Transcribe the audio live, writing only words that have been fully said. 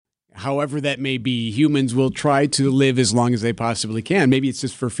however that may be, humans will try to live as long as they possibly can. Maybe it's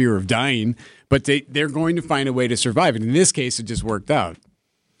just for fear of dying, but they're going to find a way to survive. And in this case, it just worked out.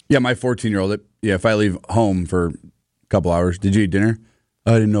 Yeah, my 14-year-old, if I leave home for a couple hours, did you eat dinner?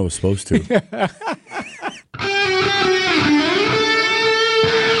 I didn't know I was supposed to.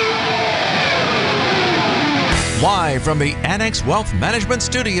 Live from the Annex Wealth Management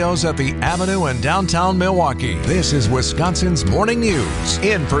Studios at the Avenue in downtown Milwaukee, this is Wisconsin's Morning News.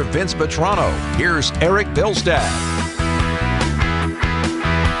 In for Vince Petrano, here's Eric Billstad.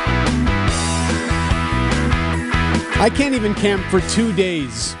 I can't even camp for 2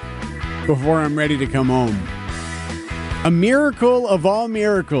 days before I'm ready to come home. A miracle of all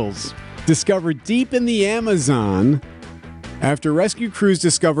miracles discovered deep in the Amazon after rescue crews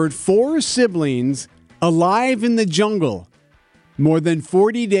discovered 4 siblings alive in the jungle more than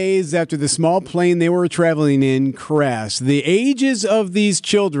 40 days after the small plane they were traveling in crashed. The ages of these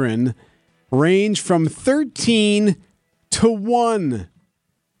children range from 13 to 1.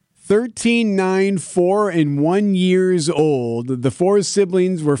 13, 9, 4, and 1 years old. The 4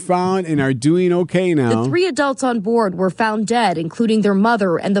 siblings were found and are doing okay now. The 3 adults on board were found dead, including their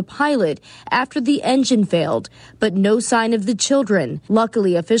mother and the pilot, after the engine failed, but no sign of the children.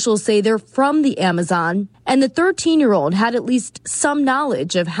 Luckily, officials say they're from the Amazon, and the 13-year-old had at least some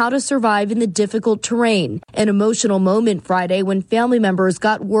knowledge of how to survive in the difficult terrain. An emotional moment Friday when family members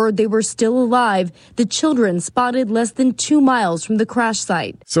got word they were still alive. The children spotted less than 2 miles from the crash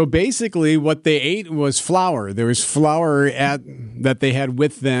site. So basically, what they ate was flour. There was flour that they had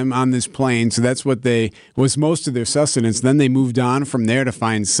with them on this plane, so that's what was most of their sustenance. Then they moved on from there to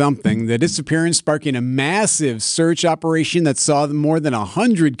find something. The disappearance sparking a massive search operation that saw more than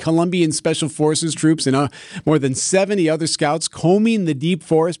 100 Colombian Special Forces troops and more than 70 other scouts combing the deep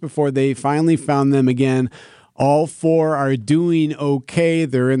forest before they finally found them again. All 4 are doing okay.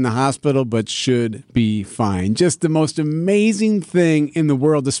 They're in the hospital, but should be fine. Just the most amazing thing in the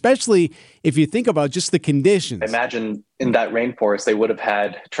world, especially if you think about just the conditions. Imagine in that rainforest, they would have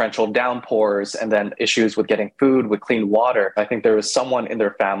had torrential downpours and then issues with getting food, with clean water. I think there was someone in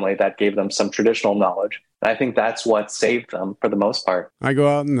their family that gave them some traditional knowledge. And I think that's what saved them for the most part. I go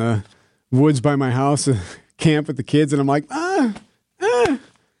out in the woods by my house, camp with the kids, and I'm like,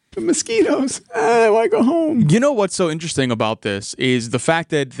 the mosquitoes. I go home. You know what's so interesting about this is the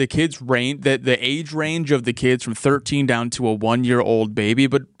fact that the age range of the kids from 13 down to a 1-year-old baby.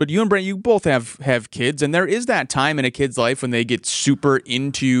 But you and Brent, you both have kids, and there is that time in a kid's life when they get super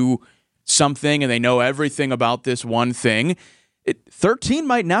into something and they know everything about this one thing. 13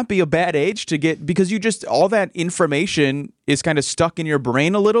 might not be a bad age to get, because all that information is kind of stuck in your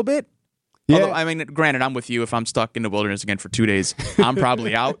brain a little bit. Yeah. Although, I mean, granted, I'm with you. If I'm stuck in the wilderness again for 2 days, I'm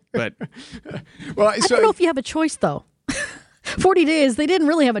probably out. But I don't know if you have a choice, though. 40 days, they didn't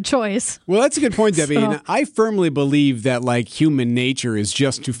really have a choice. Well, that's a good point, Debbie. And I firmly believe that, human nature is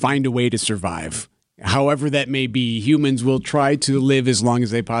just to find a way to survive. However that may be, humans will try to live as long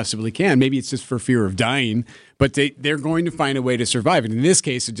as they possibly can. Maybe it's just for fear of dying, but they're going to find a way to survive. And in this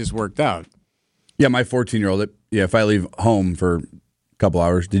case, it just worked out. Yeah, my 14-year-old, if I leave home for a couple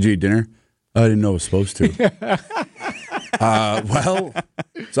hours, did you eat dinner? I didn't know I was supposed to.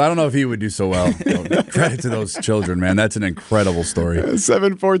 So I don't know if he would do so well. Credit to those children, man. That's an incredible story.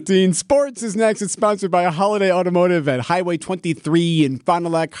 7:14 Sports is next. It's sponsored by Holiday Automotive at Highway 23 in Fond du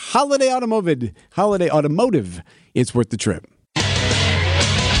Lac. Holiday Automotive. It's worth the trip.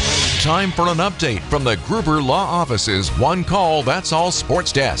 Time for an update from the Gruber Law Office's One Call, That's All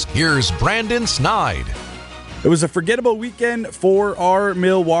Sports Desk. Here's Brandon Snide. It was a forgettable weekend for our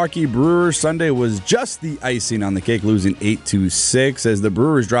Milwaukee Brewers. Sunday was just the icing on the cake, losing 8-6 as the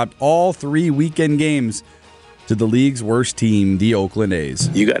Brewers dropped all 3 weekend games to the league's worst team, the Oakland A's.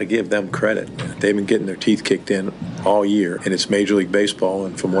 You got to give them credit. They've been getting their teeth kicked in all year, and it's Major League Baseball,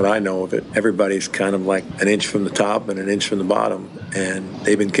 and from what I know of it, everybody's kind of like an inch from the top and an inch from the bottom, and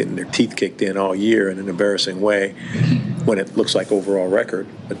they've been getting their teeth kicked in all year in an embarrassing way when it looks like overall record.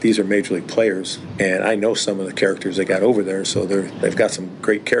 But these are Major League players, and I know some of the characters they got over there, so they've got some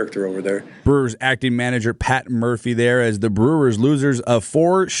great character over there. Brewers acting manager Pat Murphy there as the Brewers losers of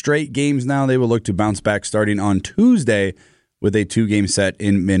 4 straight games now. They will look to bounce back starting on Tuesday with a 2-game set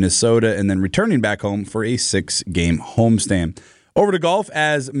in Minnesota and then returning back home for a 6-game homestand. Over to golf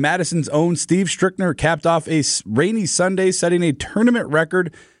as Madison's own Steve Strickner capped off a rainy Sunday, setting a tournament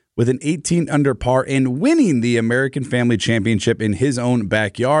record with an 18 under par and winning the American Family Championship in his own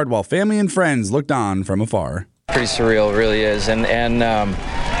backyard while family and friends looked on from afar. Pretty surreal, it really is, and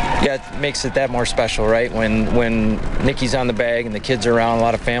yeah, it makes it that more special, right? When Nikki's on the bag and the kids are around, a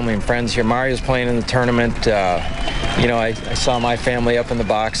lot of family and friends here. Mario's playing in the tournament. I saw my family up in the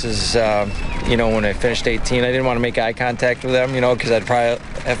boxes, when I finished 18. I didn't want to make eye contact with them, because I'd probably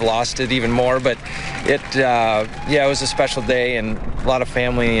have lost it even more. But it was a special day, and a lot of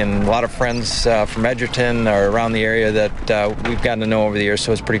family and a lot of friends from Edgerton or around the area that we've gotten to know over the years,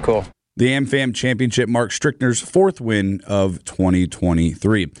 so it's pretty cool. The AmFam Championship marks Strickner's 4th win of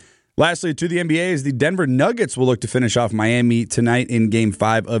 2023. Lastly, to the NBA, as the Denver Nuggets will look to finish off Miami tonight in Game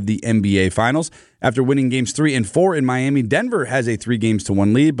 5 of the NBA Finals. After winning Games 3 and 4 in Miami, Denver has a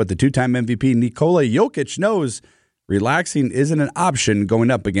 3-1 lead, but the two-time MVP Nikola Jokic knows relaxing isn't an option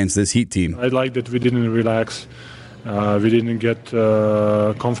going up against this Heat team. I like that we didn't relax. We didn't get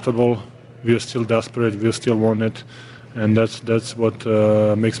comfortable. We are still desperate. We still want it. And that's what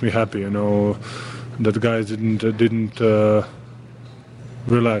makes me happy, that guys didn't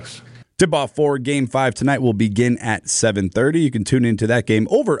relax. Tip-off for Game 5 tonight will begin at 7:30. You can tune into that game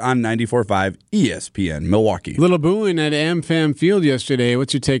over on 94.5 ESPN Milwaukee. Little booing at AmFam Field yesterday.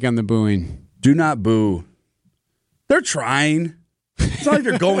 What's your take on the booing? Do not boo. They're trying. It's not like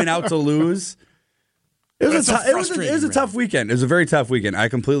they're going out to lose. It was a tough weekend. It was a very tough weekend. I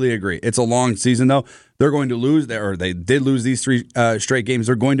completely agree. It's a long season, though. They're going to lose, or they did lose these 3 straight games.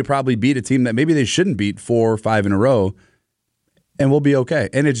 They're going to probably beat a team that maybe they shouldn't beat 4 or 5 in a row, and we'll be okay.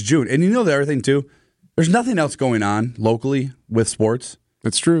 And it's June. And you know the other thing, too? There's nothing else going on locally with sports.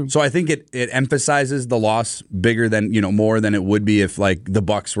 That's true. So I think it emphasizes the loss bigger than, more than it would be if, like, the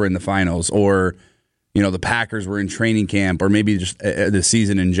Bucks were in the finals or, the Packers were in training camp or maybe just the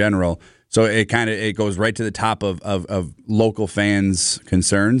season in general. So it goes right to the top of local fans'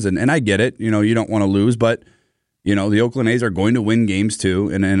 concerns, and I get it. You don't want to lose, but the Oakland A's are going to win games too,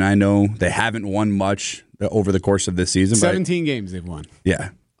 and I know they haven't won much over the course of this season. 17 games they've won. Yeah,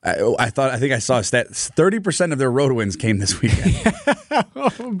 I think I saw a stat: 30% of their road wins came this weekend.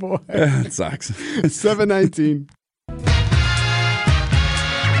 Oh boy, it sucks. 7-19.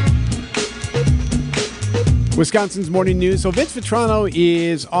 Wisconsin's Morning News. So Vince Vitrano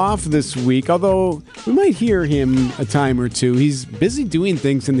is off this week, although we might hear him a time or two. He's busy doing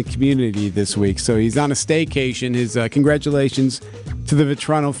things in the community this week, so he's on a staycation. His congratulations to the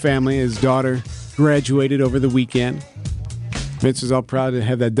Vitrano family. His daughter graduated over the weekend. Vince was all proud to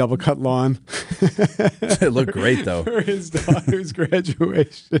have that double-cut lawn. It looked great, though. For his daughter's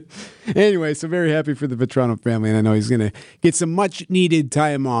graduation. Anyway, so very happy for the Vitrano family, and I know he's going to get some much-needed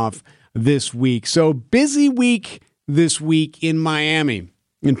time off this week. So busy week this week in Miami.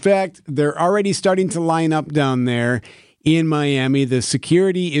 In fact, they're already starting to line up down there in Miami. The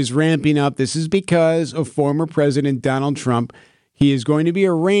security is ramping up. This is because of former President Donald Trump. He is going to be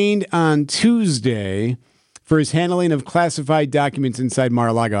arraigned on Tuesday for his handling of classified documents inside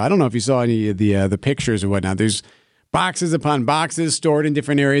Mar-a-Lago. I don't know if you saw any of the pictures or whatnot. There's boxes upon boxes stored in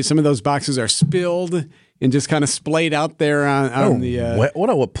different areas. Some of those boxes are spilled and just kind of splayed out there on the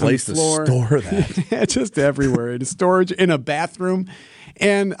what place to store that? Yeah, just everywhere. In storage in a bathroom.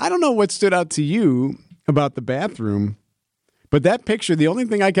 And I don't know what stood out to you about the bathroom, but that picture, the only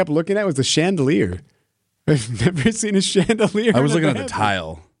thing I kept looking at was the chandelier. I've never seen a chandelier. I was looking at the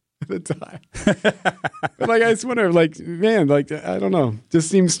tile. The tile. I just wonder, man, I don't know. Just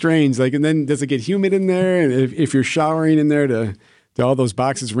seems strange. And then does it get humid in there? And if you're showering in there, do all those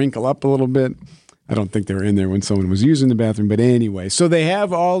boxes wrinkle up a little bit? I don't think they were in there when someone was using the bathroom. But anyway, so they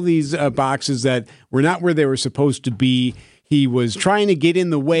have all these boxes that were not where they were supposed to be. He was trying to get in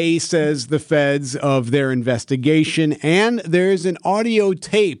the way, says the feds, of their investigation. And there's an audio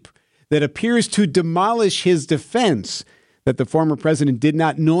tape that appears to demolish his defense that the former president did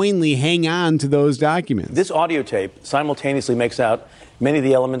not knowingly hang on to those documents. This audio tape simultaneously makes out many of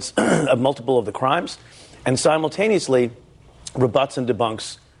the elements of multiple of the crimes and simultaneously rebuts and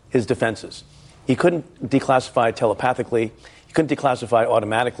debunks his defenses. He couldn't declassify telepathically. He couldn't declassify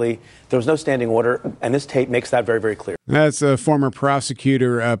automatically. There was no standing order, and this tape makes that very, very clear. That's former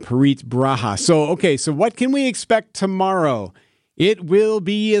prosecutor Preet Braha. So what can we expect tomorrow? It will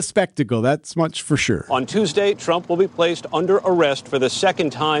be a spectacle, that's much for sure. On Tuesday, Trump will be placed under arrest for the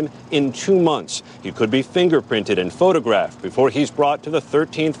second time in 2 months. He could be fingerprinted and photographed before he's brought to the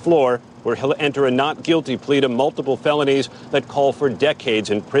 13th floor, where he'll enter a not guilty plea to multiple felonies that call for decades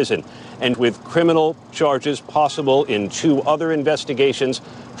in prison. And with criminal charges possible in 2 other investigations,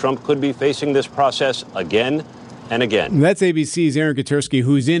 Trump could be facing this process again and again. That's ABC's Aaron Katersky,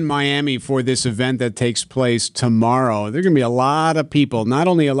 who's in Miami for this event that takes place tomorrow. There are going to be a lot of people, not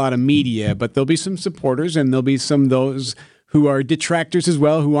only a lot of media, but there'll be some supporters and there'll be some of those who are detractors as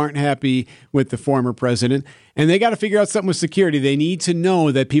well, who aren't happy with the former president. And they got to figure out something with security. They need to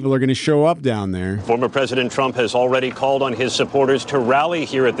know that people are going to show up down there. Former President Trump has already called on his supporters to rally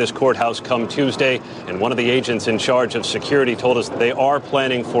here at this courthouse come Tuesday. And one of the agents in charge of security told us that they are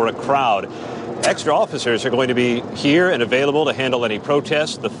planning for a crowd. Extra officers are going to be here and available to handle any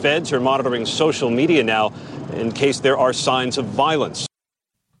protests. The feds are monitoring social media now in case there are signs of violence.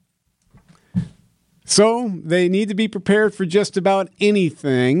 So they need to be prepared for just about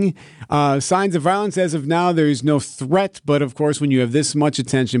anything. Signs of violence, as of now, there's no threat. But, of course, when you have this much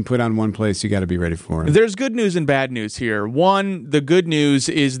attention put on one place, you got to be ready for it. There's good news and bad news here. One, the good news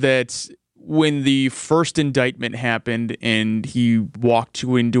is that when the first indictment happened and he walked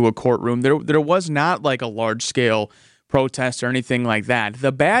into a courtroom, there was not like a large-scale protest or anything like that.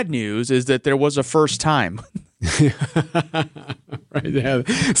 The bad news is that there was a first time. Right. Yeah.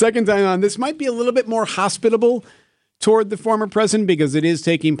 Second time on. This might be a little bit more hospitable toward the former president because it is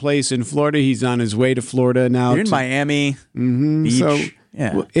taking place in Florida. He's on his way to Florida now. You're in Miami. Beach. So,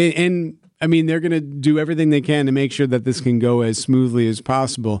 yeah. And I mean, they're going to do everything they can to make sure that this can go as smoothly as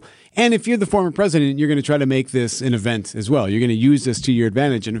possible. And if you're the former president, you're going to try to make this an event as well. You're going to use this to your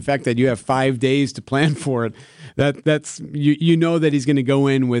advantage. And the fact that you have 5 days to plan for it, that's you know that he's going to go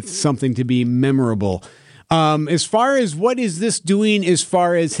in with something to be memorable. As far as what is this doing as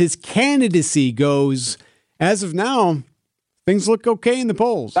far as his candidacy goes, as of now, things look okay in the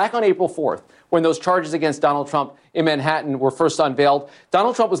polls. Back on April 4th, when those charges against Donald Trump in Manhattan were first unveiled,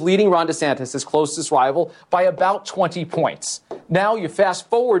 Donald Trump was leading Ron DeSantis, his closest rival, by about 20 points. Now you fast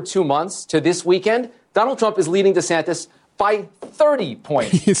forward 2 months to this weekend, Donald Trump is leading DeSantis by 30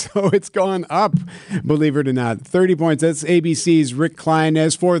 points. So it's gone up, believe it or not. 30 points. That's ABC's Rick Klein.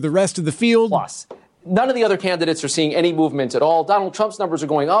 As for the rest of the field, plus, none of the other candidates are seeing any movement at all. Donald Trump's numbers are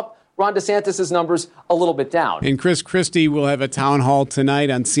going up. Ron DeSantis' numbers a little bit down. And Chris Christie will have a town hall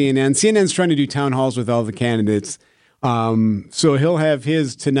tonight on CNN. CNN's trying to do town halls with all the candidates. So he'll have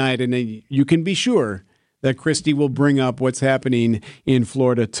his tonight, and you can be sure that Christie will bring up what's happening in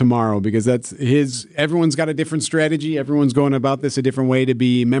Florida tomorrow because that's his. Everyone's got a different strategy. Everyone's going about this a different way to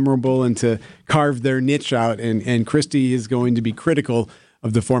be memorable and to carve their niche out. And Christie is going to be critical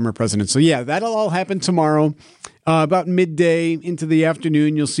of the former president. So, yeah, that'll all happen tomorrow. About midday into the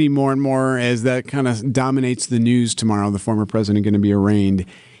afternoon, you'll see more and more as that kind of dominates the news tomorrow. The former president going to be arraigned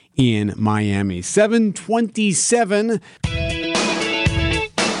in Miami. 7:27.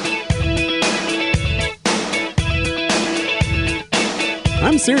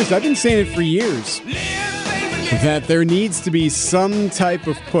 I'm serious. I've been saying it for years that there needs to be some type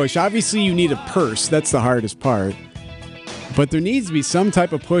of push. Obviously, you need a purse. That's the hardest part. But there needs to be some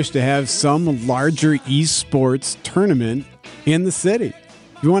type of push to have some larger esports tournament in the city.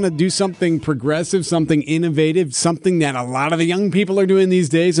 If you want to do something progressive, something innovative, something that a lot of the young people are doing these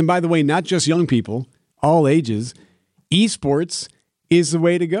days, and by the way, not just young people, all ages, esports is the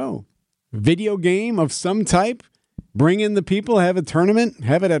way to go. Video game of some type, bring in the people, have a tournament,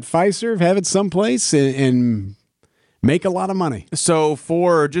 have it at Fiserv, have it someplace, and make a lot of money. So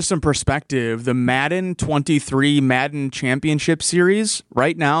for just some perspective, the Madden 23 Madden Championship Series,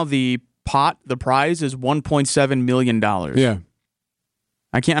 right now the prize is $1.7 million. Yeah.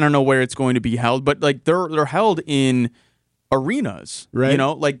 I don't know where it's going to be held, but like they're held in arenas. Right. You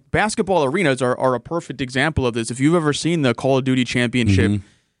know, like basketball arenas are a perfect example of this. If you've ever seen the Call of Duty Championship,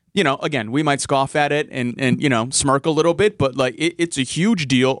 you know, again, we might scoff at it and you know, smirk a little bit, but like it's a huge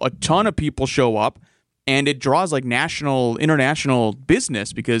deal. A ton of people show up. And it draws like international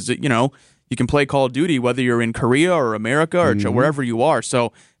business because, you know, you can play Call of Duty whether you're in Korea or America or wherever you are.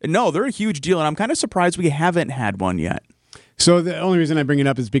 So, no, they're a huge deal. And I'm kind of surprised we haven't had one yet. So the only reason I bring it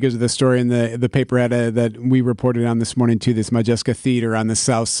up is because of the story in the paper ad that we reported on this morning, too, this Majeska Theater on the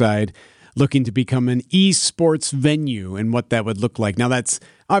south side looking to become an esports venue and what that would look like. Now, that's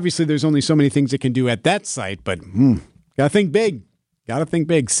obviously there's only so many things it can do at that site, but got to think big. Got to think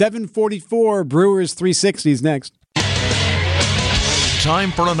big. 7:44, Brewers 360s next.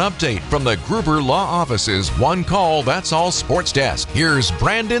 Time for an update from the Gruber Law Office's One Call, That's All Sports Desk. Here's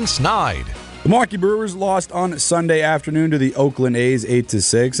Brandon Snide. The Milwaukee Brewers lost on Sunday afternoon to the Oakland A's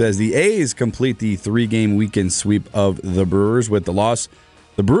 8-6 as the A's complete the 3-game weekend sweep of the Brewers. With the loss,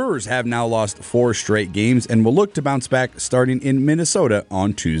 the Brewers have now lost 4 straight games and will look to bounce back starting in Minnesota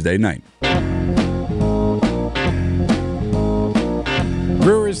on Tuesday night.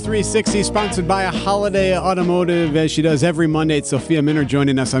 Brewers 360 sponsored by Holiday Automotive, as she does every Monday. It's Sophia Minnaert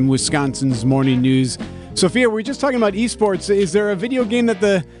joining us on Wisconsin's Morning News. Sophia, we're just talking about esports. Is there a video game that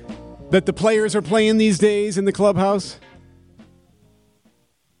the players are playing these days in the clubhouse?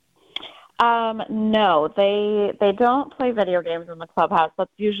 No, they don't play video games in the clubhouse.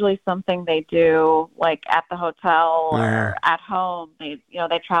 That's usually something they do, like at the hotel or at home. They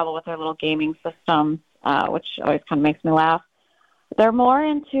travel with their little gaming systems, which always kind of makes me laugh. They're more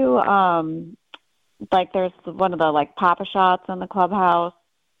into like there's one of the like Papa Shots in the clubhouse.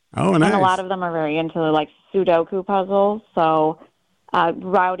 Oh, nice. And a lot of them are very into like Sudoku puzzles. So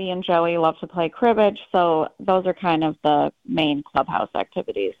Rowdy and Joey love to play cribbage. So those are kind of the main clubhouse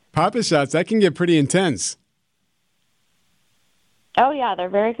activities. Papa Shots, that can get pretty intense. Oh, yeah, they're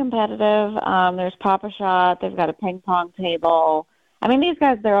very competitive. There's Papa Shot. They've got a ping pong table. I mean, these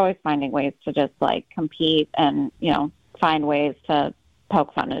guys, they're always finding ways to just like compete and, find ways to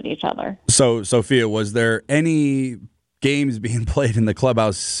poke fun at each other. So, Sophia, was there any games being played in the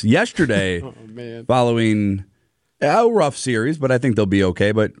clubhouse yesterday following a rough series, but I think they'll be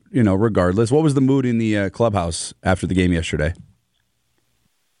okay. But, regardless, what was the mood in the clubhouse after the game yesterday?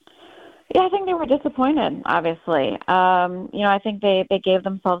 Yeah, I think they were disappointed, obviously. I think they gave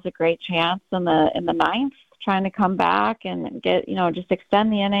themselves a great chance in the ninth, trying to come back and get, just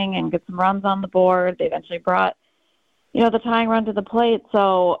extend the inning and get some runs on the board. They eventually brought, the tying run to the plate.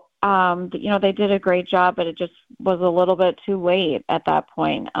 So, they did a great job, but it just was a little bit too late at that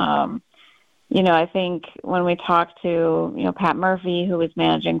point. I think when we talked to, Pat Murphy, who was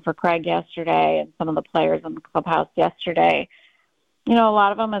managing for Craig yesterday, and some of the players in the clubhouse yesterday, a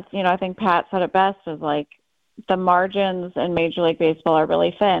lot of them, it's, I think Pat said it best, is like the margins in Major League Baseball are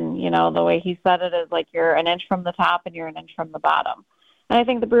really thin. The way he said it is like you're an inch from the top and you're an inch from the bottom. And I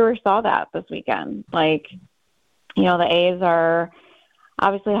think the Brewers saw that this weekend. Like, the A's are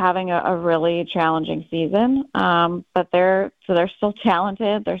obviously having a really challenging season, but they're still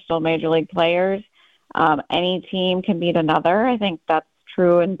talented. They're still Major League players. Any team can beat another. I think that's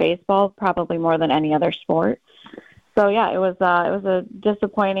true in baseball, probably more than any other sport. So yeah, it was a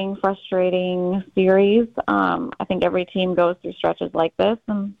disappointing, frustrating series. I think every team goes through stretches like this,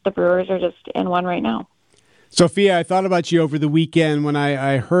 and the Brewers are just in one right now. Sophia, I thought about you over the weekend when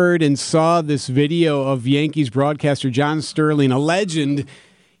I heard and saw this video of Yankees broadcaster John Sterling, a legend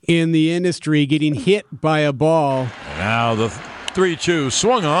in the industry, getting hit by a ball. Now the 3-2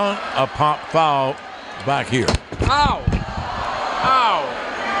 swung on, a pop foul back here. Ow! Ow!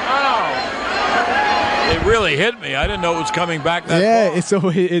 Ow! It really hit me. I didn't know it was coming back that far. So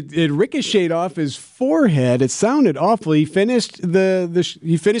it ricocheted off his forehead. It sounded awful. He finished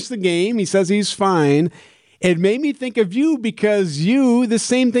the game. He says he's fine. It made me think of you because the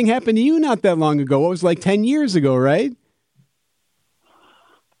same thing happened to you not that long ago. It was like 10 years ago, right?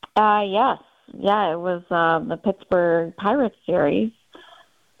 Yes. Yeah, it was the Pittsburgh Pirates series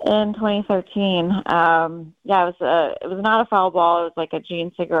in 2013. It was not a foul ball. It was like a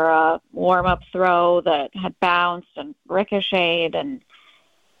Gene Segura warm-up throw that had bounced and ricocheted and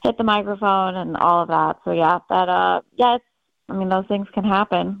hit the microphone and all of that. So, those things can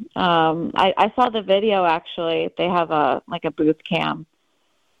happen. I saw the video, actually. They have a booth cam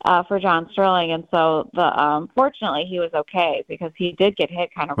for John Sterling, and so fortunately he was okay because he did get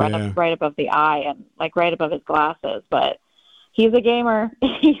hit kind of right above the eye and like right above his glasses. But he's a gamer.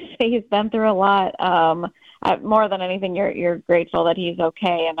 He's been through a lot. More than anything, you're grateful that he's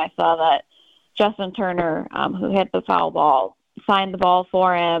okay. And I saw that Justin Turner, who hit the foul ball, signed the ball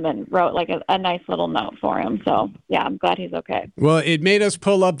for him and wrote like a nice little note for him. So, yeah, I'm glad he's okay. Well, it made us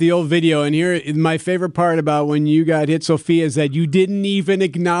pull up the old video. And here, my favorite part about when you got hit, Sophia, is that you didn't even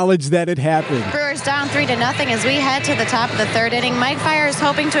acknowledge that it happened. Brewers down 3-0 as we head to the top of the third inning. Mike Fier is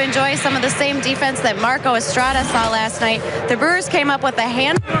hoping to enjoy some of the same defense that Marco Estrada saw last night. The Brewers came up with a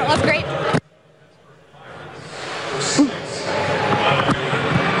handful of great...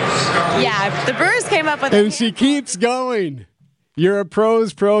 Yeah, the Brewers came up with... And she keeps going. You're a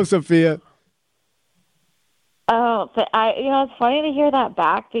pro's pro, Sophia. Oh, but it's funny to hear that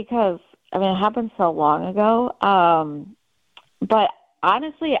back because, it happened so long ago. But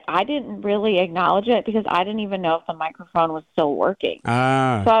honestly, I didn't really acknowledge it because I didn't even know if the microphone was still working. So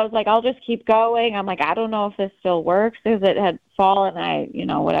I was like, I'll just keep going. I'm like, I don't know if this still works because it had fallen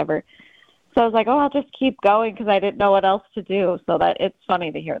and whatever. So I was like, I'll just keep going because I didn't know what else to do. So that it's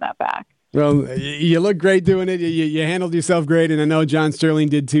funny to hear that back. Well, you look great doing it. You handled yourself great, and I know John Sterling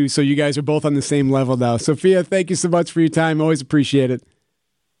did too, so you guys are both on the same level now. Sophia, thank you so much for your time. Always appreciate it.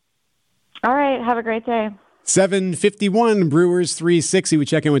 All right. Have a great day. 7:51, Brewers 360. We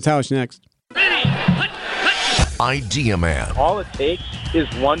check in with Tausch next. Idea Man. All it takes is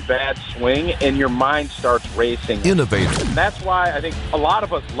one bad swing and your mind starts racing. Innovator. And that's why I think a lot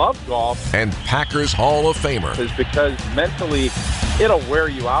of us love golf. And Packers Hall of Famer. Is because mentally it'll wear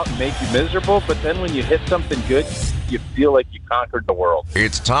you out and make you miserable, but then when you hit something good, you feel like you conquered the world.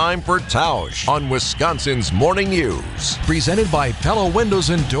 It's time for Tausch on Wisconsin's Morning News. Presented by Pella Windows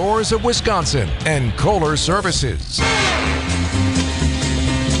and Doors of Wisconsin and Kohler Services.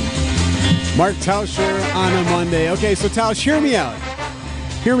 Mark Tauscher on a Monday. Okay, so Tausch, hear me out.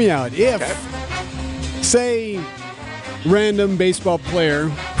 Hear me out. If, say, random baseball player,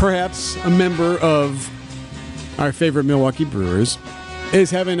 perhaps a member of our favorite Milwaukee Brewers,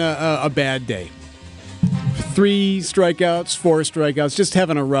 is having a bad day. 3 strikeouts, 4 strikeouts, just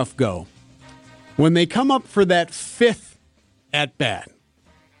having a rough go. When they come up for that 5th at-bat,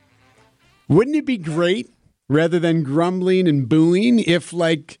 wouldn't it be great, rather than grumbling and booing, if,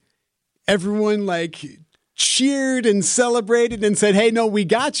 like, everyone, like, cheered and celebrated and said, hey, no, we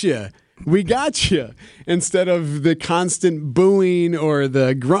got you. We got you. Instead of the constant booing or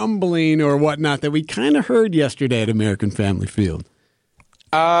the grumbling or whatnot that we kind of heard yesterday at American Family Field.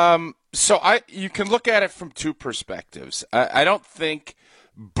 So you can look at it from 2 perspectives. I don't think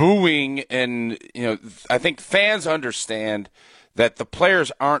booing and, I think fans understand that the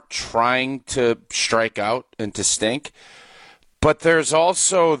players aren't trying to strike out and to stink. But there's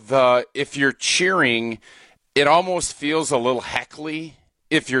also if you're cheering, it almost feels a little heckly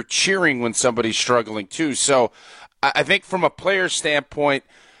if you're cheering when somebody's struggling too. So I think from a player's standpoint,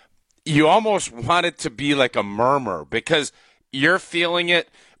 you almost want it to be like a murmur because you're feeling it.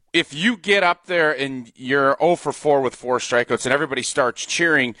 If you get up there and you're 0 for 4 with 4 strikeouts and everybody starts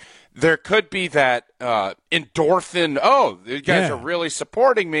cheering, there could be that endorphin, oh, you guys are really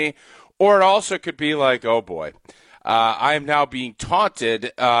supporting me. Or it also could be like, oh, boy, I am now being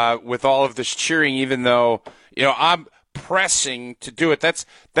taunted with all of this cheering, even though, I'm pressing to do it.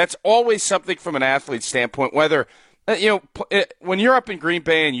 That's always something from an athlete's standpoint, whether, when you're up in Green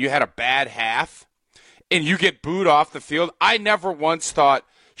Bay and you had a bad half and you get booed off the field, I never once thought,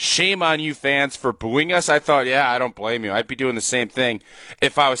 shame on you fans for booing us. I thought, I don't blame you. I'd be doing the same thing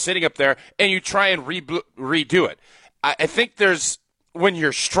if I was sitting up there and you try and redo it. I think when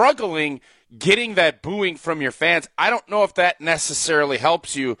you're struggling, getting that booing from your fans, I don't know if that necessarily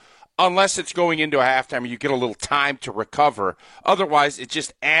helps you unless it's going into a halftime and you get a little time to recover. Otherwise, it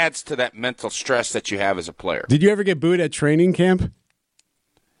just adds to that mental stress that you have as a player. Did you ever get booed at training camp?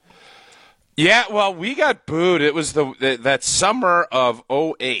 Yeah, well, we got booed. It was that summer of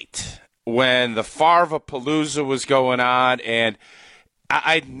 2008 when the Farva-Palooza was going on, and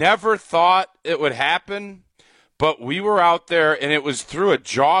I never thought it would happen, but we were out there, and it was through a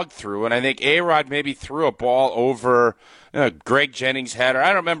jog-through, and I think A-Rod maybe threw a ball over Greg Jennings' head, or I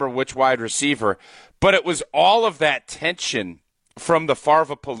don't remember which wide receiver, but it was all of that tension from the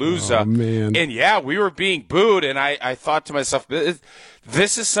Farva-Palooza. Oh, man. And, we were being booed, and I thought to myself,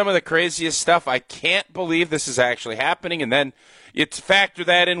 this is some of the craziest stuff. I can't believe this is actually happening. And then you factor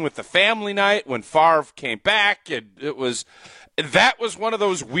that in with the family night when Favre came back, and that was one of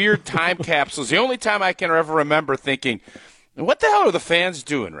those weird time capsules. The only time I can ever remember thinking, what the hell are the fans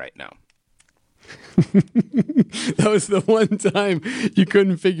doing right now? That was the one time you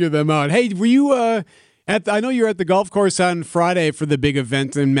couldn't figure them out. Hey, were you I know you were at the golf course on Friday for the big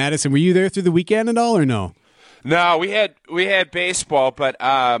event in Madison. Were you there through the weekend at all or no? No, we had baseball, but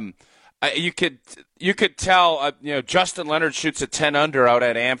you could tell. Justin Leonard shoots a 10 under out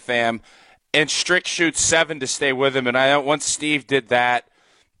at AmFam, and Strick shoots 7 to stay with him. And once Steve did that,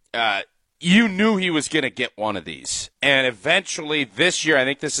 you knew he was going to get one of these. And eventually, this year, I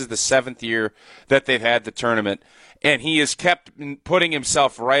think this is the 7th year that they've had the tournament, and he has kept putting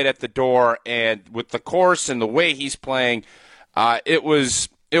himself right at the door. And with the course and the way he's playing, it was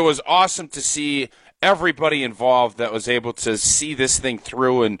awesome to see everybody involved that was able to see this thing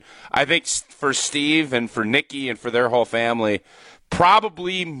through. And I think for Steve and for Nikki and for their whole family,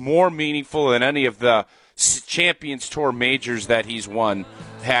 probably more meaningful than any of the Champions Tour majors that he's won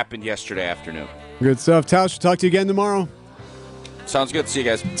happened yesterday afternoon. Good stuff. Tausch, talk to you again tomorrow. Sounds good. See you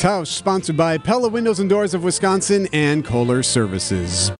guys. Tausch, sponsored by Pella Windows and Doors of Wisconsin and Kohler Services.